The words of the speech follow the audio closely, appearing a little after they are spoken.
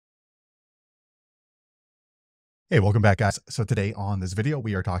Hey, welcome back, guys. So today on this video,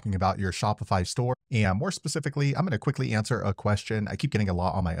 we are talking about your Shopify store. And more specifically, I'm going to quickly answer a question I keep getting a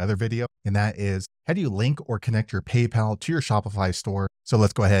lot on my other video, and that is, how do you link or connect your PayPal to your Shopify store? So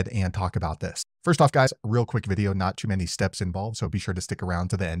let's go ahead and talk about this. First off, guys, real quick video, not too many steps involved, so be sure to stick around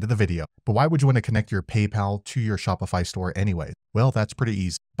to the end of the video. But why would you want to connect your PayPal to your Shopify store anyway? Well, that's pretty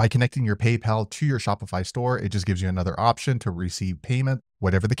easy. By connecting your PayPal to your Shopify store, it just gives you another option to receive payment.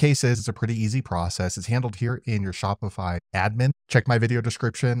 Whatever the case is, it's a pretty easy process. It's handled here in your Shopify admin. Check my video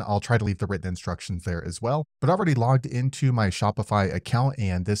description. I'll try to leave the written instructions there as well. But I've already logged into my Shopify account,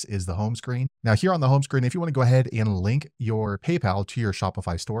 and this is the home screen. Now here on the home screen, if you want to go ahead and link your PayPal to your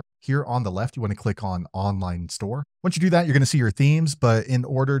Shopify store, here on the left, you want to click on Online Store. Once you do that, you're going to see your themes, but in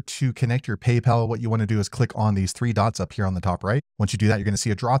order to connect your PayPal, what you want to do is click on these three dots up here on the top right. Once you do that, you're going to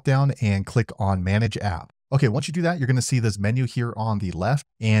see a drop down and click on Manage App. Okay, once you do that, you're going to see this menu here on the left.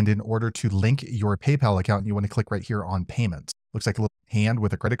 And in order to link your PayPal account, you want to click right here on Payments. Looks like a little hand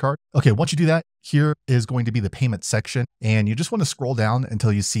with a credit card. Okay, once you do that, here is going to be the payment section, and you just want to scroll down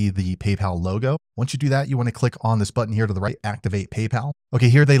until you see the PayPal logo. Once you do that, you want to click on this button here to the right, Activate PayPal. Okay,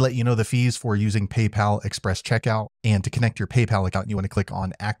 here they let you know the fees for using PayPal Express Checkout, and to connect your PayPal account, you want to click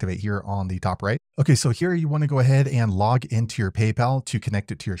on Activate here on the top right. Okay, so here you want to go ahead and log into your PayPal to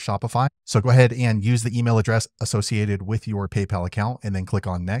connect it to your Shopify. So go ahead and use the email address associated with your PayPal account and then click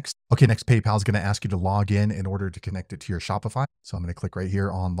on Next. Okay, next PayPal is going to ask you to log in order to connect it to your Shopify. So I'm going to click right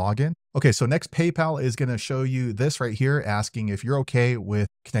here on Login. Okay, so next PayPal is going to show you this right here, asking if you're okay with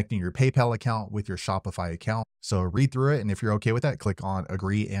connecting your PayPal account with your Shopify account. So read through it, and if you're okay with that, click on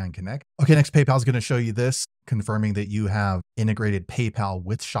Agree and Connect. Okay, next PayPal is going to show you this, confirming that you have integrated PayPal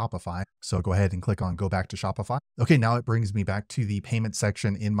with Shopify. So go ahead and click on Go Back to Shopify. Okay, now it brings me back to the payment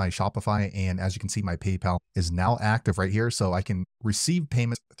section in my Shopify, and as you can see, my PayPal is now active right here, so I can receive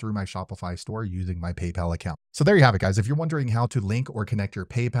payments through my Shopify store using my PayPal account. So there you have it, guys. If you're wondering how to link or connect your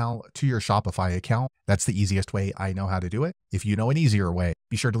PayPal to your Shopify account, that's the easiest way I know how to do it. If you know an easier way,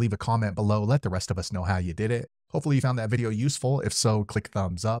 be sure to leave a comment below. Let the rest of us know how you did it. Hopefully you found that video useful. If so, click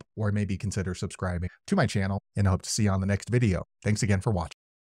thumbs up or maybe consider subscribing to my channel, and I hope to see you on the next video. Thanks again for watching.